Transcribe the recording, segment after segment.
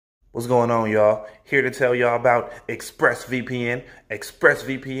What's going on, y'all? Here to tell y'all about ExpressVPN.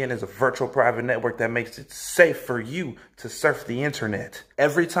 ExpressVPN is a virtual private network that makes it safe for you to surf the internet.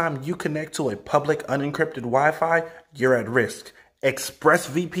 Every time you connect to a public unencrypted Wi-Fi, you're at risk.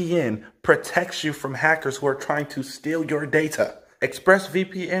 ExpressVPN protects you from hackers who are trying to steal your data.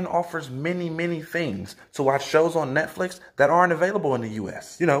 ExpressVPN offers many things to watch shows on Netflix that aren't available in the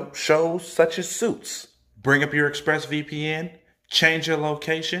US. You know, shows such as Suits. Bring up your ExpressVPN, change your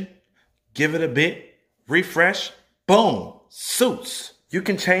location, give it a bit, refresh, boom, Suits. You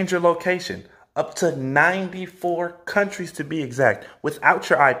can change your location up to 94 countries to be exact without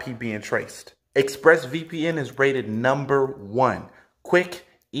your IP being traced. ExpressVPN is rated #1. Quick,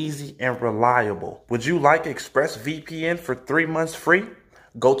 easy, and reliable. Would you like ExpressVPN for 3 months free?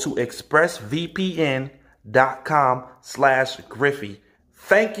 Go to expressvpn.com/Griffy.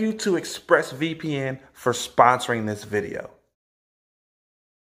 Thank you to ExpressVPN for sponsoring this video.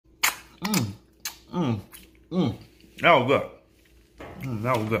 That was good.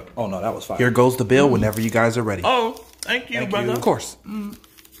 That was good. Oh, no, that was fine. Here goes the bill whenever you guys are ready. Oh, thank you, brother. Of course. Oh,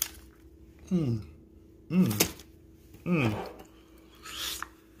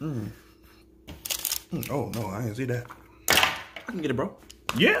 no, I didn't see that. I can get it, bro.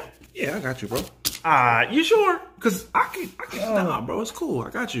 Yeah? Yeah, I got you, bro. You sure? Cause I can. Nah, bro, it's cool. I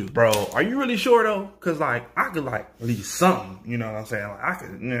got you. Bro, are you really sure though? Cause like I could like at least something. You know what I'm saying? Like I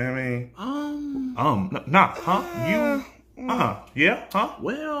could. You know what I mean? Nah, huh? You? Yeah, huh?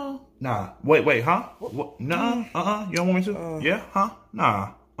 Well, Nah. Wait, huh? What? Nah. You don't want me to? Yeah, huh?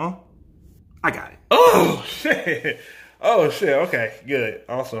 Nah. I got it. Oh shit. Oh shit. Okay. Good.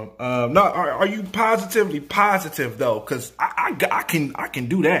 Awesome. No. Are you positively positive though? Cause I can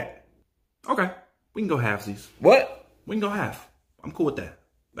do that. Okay, we can go halvesies. What? We can go half. I'm cool with that.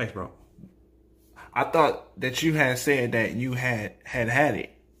 Thanks, bro. I thought that you had said that you had it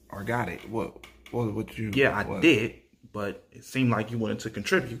or got it. What you? Yeah, I did, but it seemed like you wanted to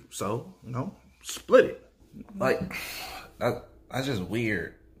contribute, so you know, split it. Like that's just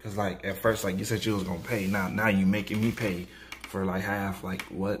weird. Cause like at first, like you said you was gonna pay. Now you making me pay for like half. Like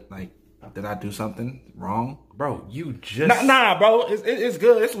what? Like did I do something wrong, Bro, you just nah, bro. It's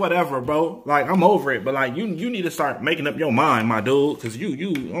good. It's whatever, bro. Like I'm over it. But like you need to start making up your mind, my dude. Cause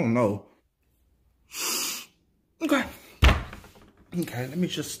you I don't know. Okay. Let me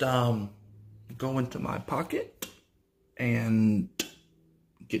just go into my pocket and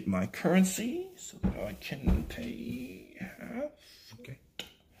get my currency so that I can pay half. Okay.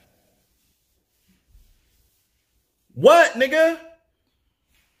 What, nigga?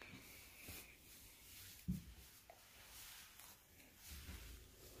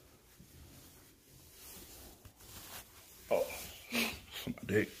 Oh, my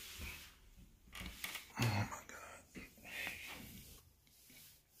dick. Oh my God.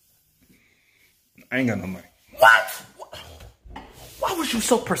 I ain't got no money. What? Why was you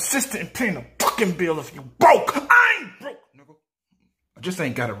so persistent in paying the fucking bill if you broke? I ain't broke, nigga. I just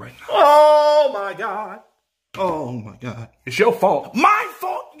ain't got it right now. Oh my God. Oh my God. It's your fault. My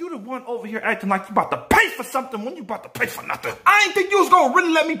fault? You the one over here acting like you about to pay for something when you about to pay for nothing. I ain't think you was gonna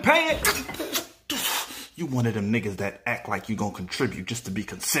really let me pay it. You one of them niggas that act like you gonna contribute just to be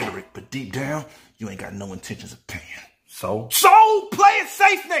considerate, but deep down, you ain't got no intentions of paying. So play it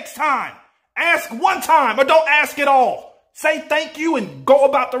safe next time. Ask one time or don't ask at all. Say thank you and go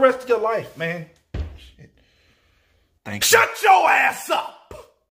about the rest of your life, man. Shit. Thank you. Shut your ass up.